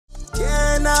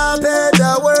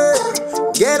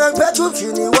phethu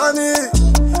Mshini Wami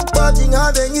bathi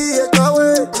ngabe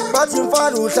ngiyekawe bathi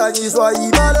mfana uhlanyiswa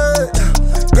imali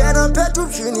ngena phethu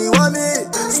Mshini Wami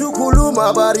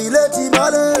sukhuluma barileti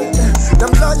imali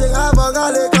namhlanje ngihamba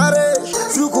ngale garage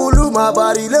sukhuluma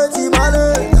barileti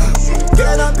imali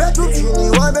ngena phethu Mshini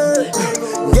Wami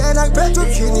ngena phethu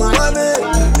Mshini Wami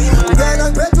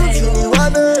ngena phethu Mshini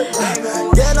Wami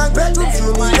ngena phethu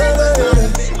Mshini Wami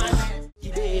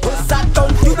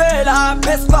Gibela,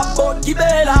 pespa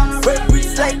Gibela, red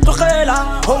bricks like Gibela,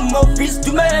 home office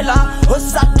Gibela,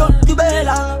 Osaton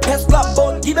Gibela, pespa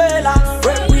Gibela,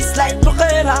 red bricks like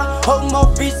Gibela, home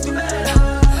office Gibela,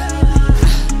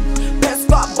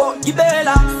 pespa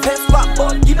Gibela, pespa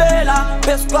Gibela,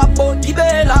 pespa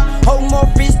Gibela, home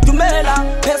office Gibela,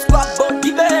 pespa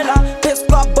Gibela,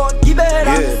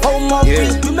 home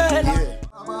office Gibela.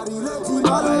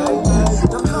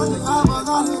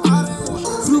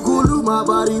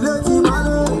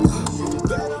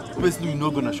 Obviously, we're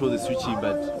not going to show the switching,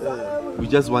 but we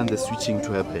just want the switching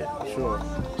to happen. Sure.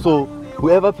 So,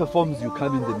 whoever performs, you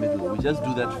come in the middle. We just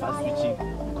do that fast switching,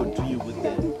 continue with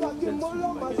the switching.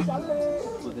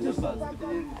 So, the fast.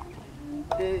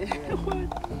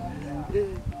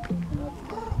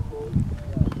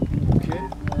 Okay,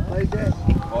 like that.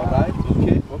 Alright,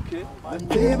 okay.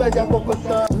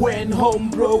 When home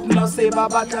broke, now say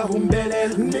babata humbele.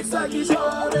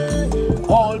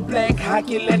 All black,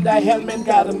 hacky leather helmet,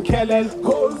 got him killing.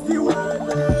 Goes the way.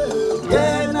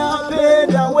 Gena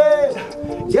peda we,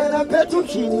 gena phethu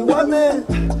Mshini Wami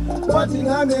bathi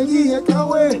ngabe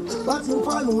ngiyekawe bathi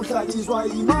mfana uhlanyiswa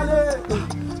imali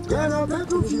ngena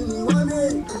phethu Mshini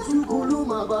Wami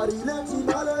sukhuluma barileti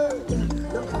imali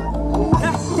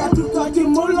K2KC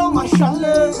molo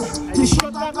mashale,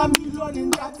 tishota kamiloni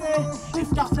ndate,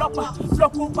 ifta flop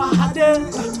upahade,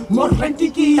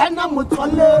 morentiki yana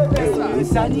mutwale.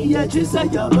 Sani ya chisa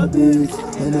ya babe,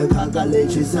 ena kakale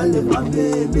chisa le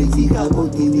mame, bezika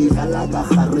kotini kalaka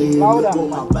khare,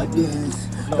 koma bades.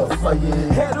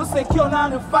 Hero secure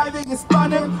 9 to 5 in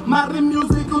Spanish. Marry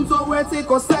music until we take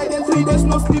a side and 3 days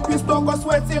no sleep is talk or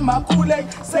sweating my cooling.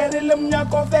 Said it lemnya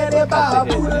very bad.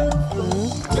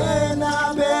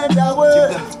 Gena beda we,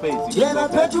 gena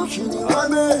phethu Mshini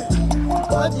Wami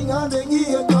bathi ngabe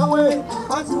ngiyekawe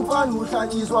bathi mfana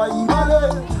uhlanyiswa imali.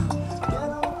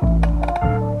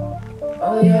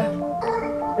 Oh yeah.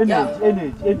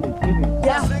 Energy.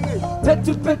 Yeah.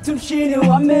 Phethu Mshini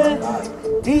Wami.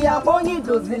 Diaboni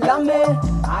dozilame.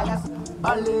 Agas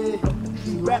Ale,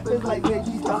 rappers like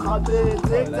Regis Tahabe,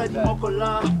 Zeta di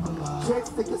Mokola, Checks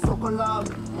take a sokola,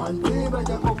 Mandeba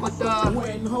ja Kokota.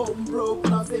 When home broke,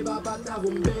 now say babata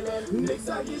humbele, next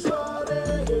I get short,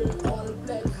 all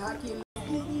black hacking.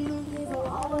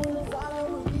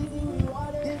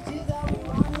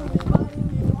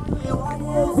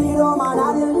 Firo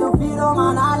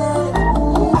manale,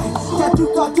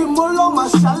 K2KC molo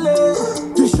mashale,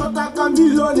 tishota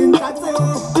kamiloni ndate,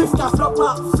 ifta flop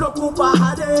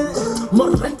upahade,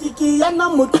 morentiki yana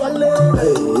mutwale.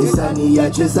 Sani ya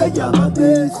chisa ya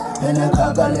babe, ena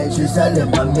kakale chisa le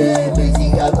mame,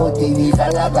 bezika kotini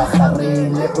kalaka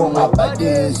khare, koma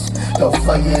bades.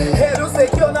 Hero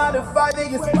secure 9 to 5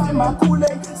 is spitting my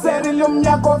cooling. Said it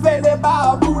lumnya very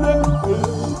bad.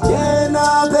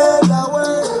 Gena beda we,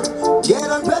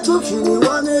 gena phethu Mshini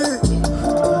Wami.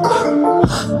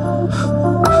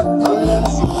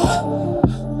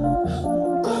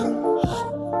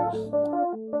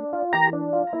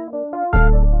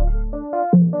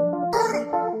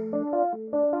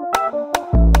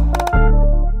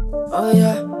 oh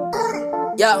yeah.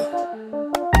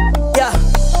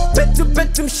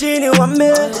 Phethu Mshini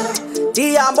Wami.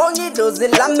 Diaboni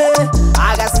dozilame.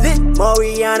 I got split,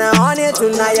 Moriana on it.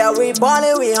 Tonight, yeah, we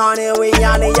ballin', we on it, we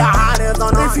on it, your heart is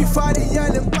on it. If you fight it, yeah,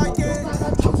 the packet.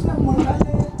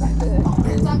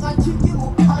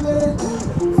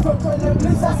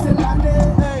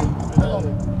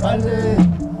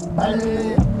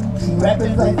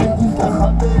 Rappers like Regis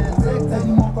Tahabe, Zeta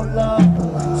di Mokola,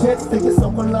 Checks take a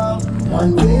sokola,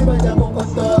 Mandeba ja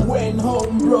Kokota. When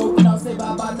home broke, now say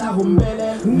babata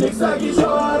humbele, next I get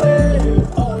short.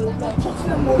 All black chicks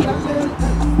na molale,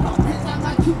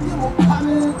 K2KC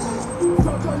mokale,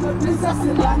 Sokola blizzard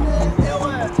selane.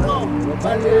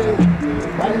 Bale,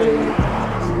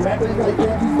 rappers like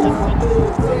Regis Tahabe,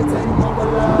 Zeta di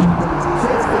Mokola,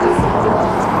 Checks take a sokola,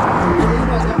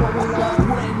 Mandeba ja Kokota.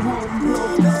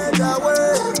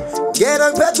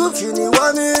 Gena phethu Mshini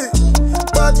Wami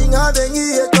bathi ngabe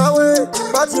ngiyekawe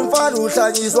bathi mfana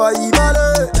uhlanyiswa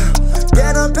imali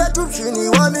ngena phethu Mshini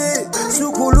Wami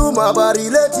sukhuluma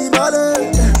barileti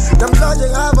imali namhlanje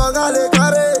ngihamba ngale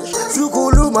garage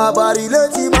sukhuluma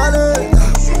barileti imali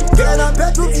ngena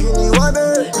phethu Mshini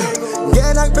Wami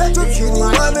Gena K2 Mshini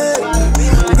Wami.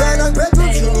 Gena K2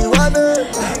 Mshini Wami.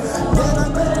 Gena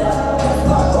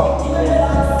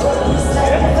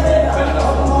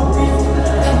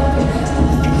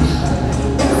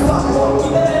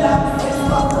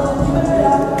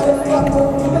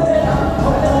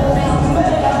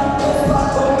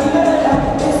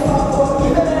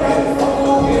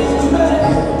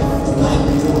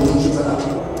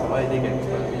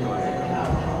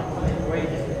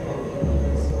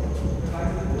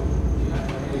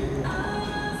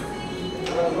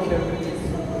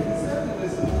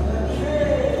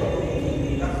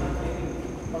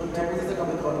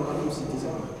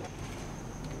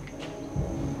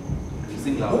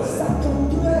Sing loud.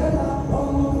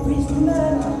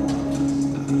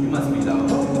 You must be loud.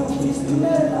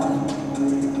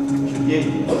 Yeah.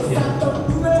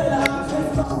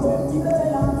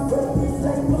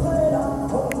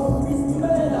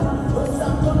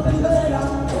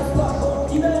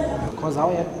 Cause I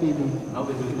have baby. Now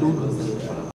we do it.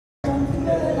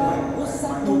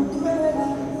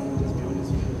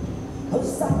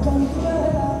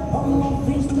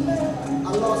 I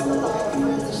lost a lot of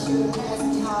friends that should've asked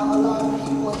me how. A lot of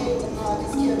people hating how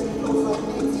this carry flows like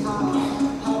Nancy how.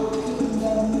 How repeating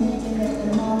that I'm making it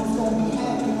and mom's gonna be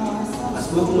happy now. I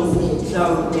smoke no weed, so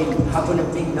they hop on a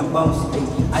big and bounce.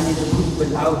 I need a group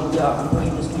without it, yeah. I'm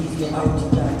going to squeeze me out,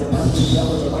 yeah. The mountain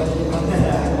level, the right of the mountain,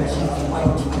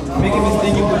 making me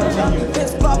thinking what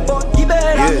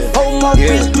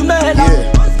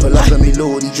Palaka mi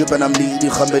lori, drip and I'm leading,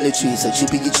 khambele chisa,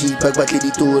 chippy cheap, back back lady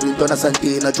tour, in Donna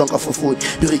Santana, drunk off for food,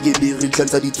 Birigi Biri,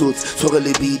 Clansa di Toots,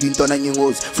 Sorele bead, in Donna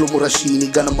Yingos, Flomurashini,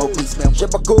 Ghana Mopis, man,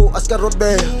 Shepaco, Oscar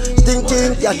Robert,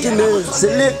 Stinking, Yakine,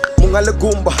 Selik, Mungale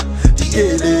Gumba,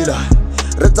 Gibela,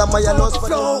 Retamaya lost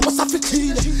flow, what's up with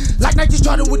clean? Like 90s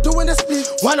Jordan, we're doing a split,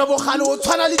 one of Ohano,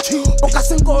 Tonali King,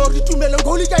 Okasengo, the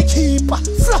melancholy guy keeper,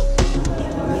 flow.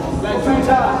 Like 2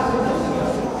 times.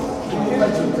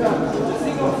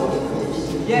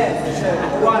 Yeah,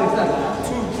 one is like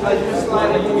 2, like you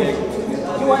slide and you get.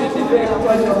 You want it to be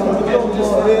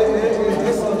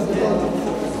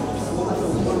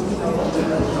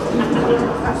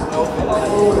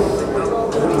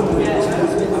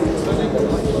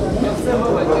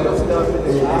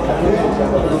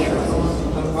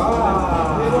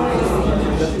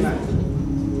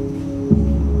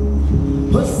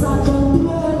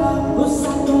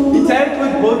Take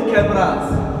with both cameras.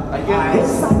 I get it.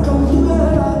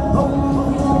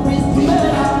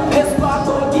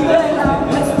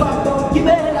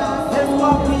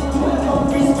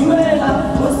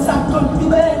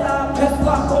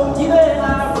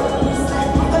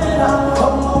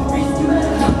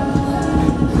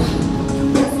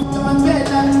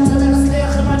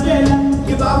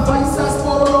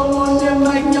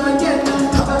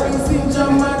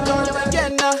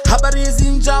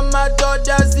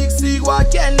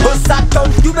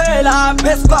 Gibela,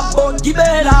 Pesquapo,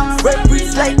 Gibela, Red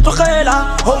Breeze like Gibela,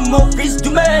 Home Office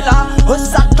Gibela,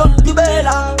 Osaton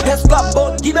Gibela,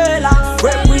 Pesquapo, Gibela,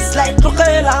 Red Breeze like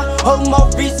Gibela, Home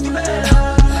Office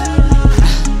Gibela,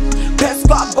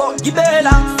 Pesquapo,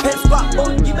 Gibela, Pesquapo,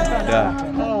 Gibela.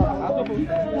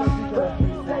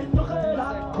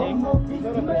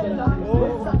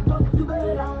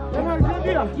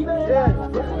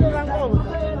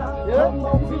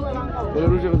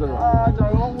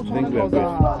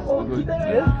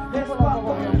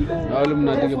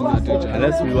 I think we are good.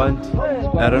 Unless we want,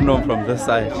 I don't know, from this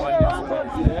side.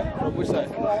 From which side?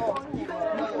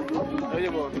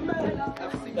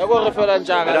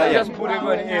 Just put it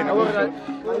in. I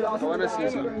want to see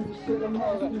something.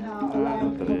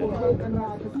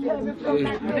 I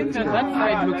think that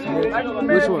side looks good.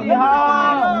 Which one?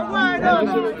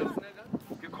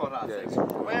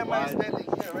 Where am I standing?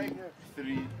 Here, right here.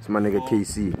 3. It's my nigga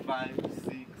KC. 5,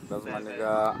 6. That's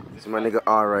my nigga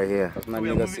R right here. That's my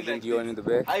nigga Celine Dion in the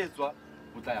back.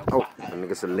 Oh, my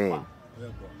nigga Celine.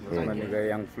 That's my nigga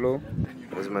Young Flo.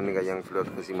 This is my nigga Young Flo.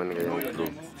 This is my nigga Young Flo.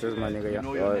 This is my nigga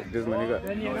this is my nigga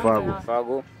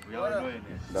Fargo.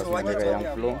 That's my nigga Young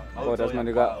Flo. Oh, that's my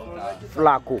nigga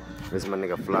Flaco. This is my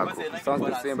nigga Flaco. It sounds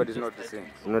the same, but it's not the same.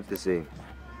 It's not the same.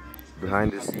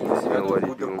 Behind the scenes, you know what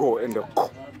he's doing. Go in the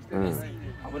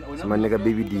It's my nigga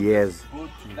Baby Diaz.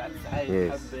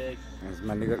 Yes. It's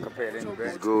my nigga Capella in the back.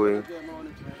 He's going.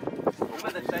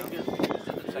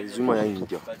 Zuma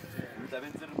Yanjo.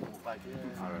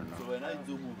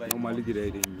 Normally get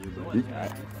it in you.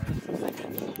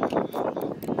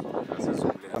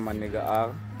 That's my nigga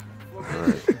R.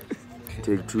 Alright.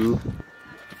 Take 2.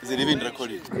 Is it even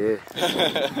recording? Yeah.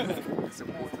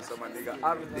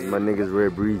 My niggas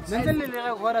rare breeds.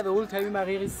 The whole time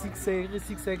every 6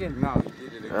 seconds. No.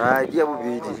 Alright, yeah,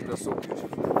 we beat it.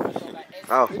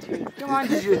 Oh. Come on,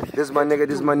 DJ. This is my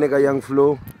nigga Young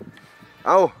Flo.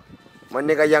 Oh. My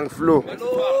nigga Young Flo.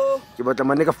 Hello. But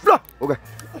my nigga Flo. Okay.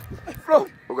 Flo.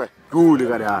 Okay. Cool,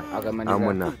 nigga. Okay, my I'm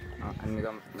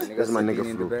nigga. That's my nigga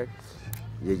in the Flo. back.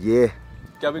 Yeah.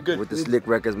 Yeah, we good. With the slick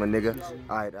records, my nigga.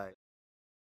 Alright.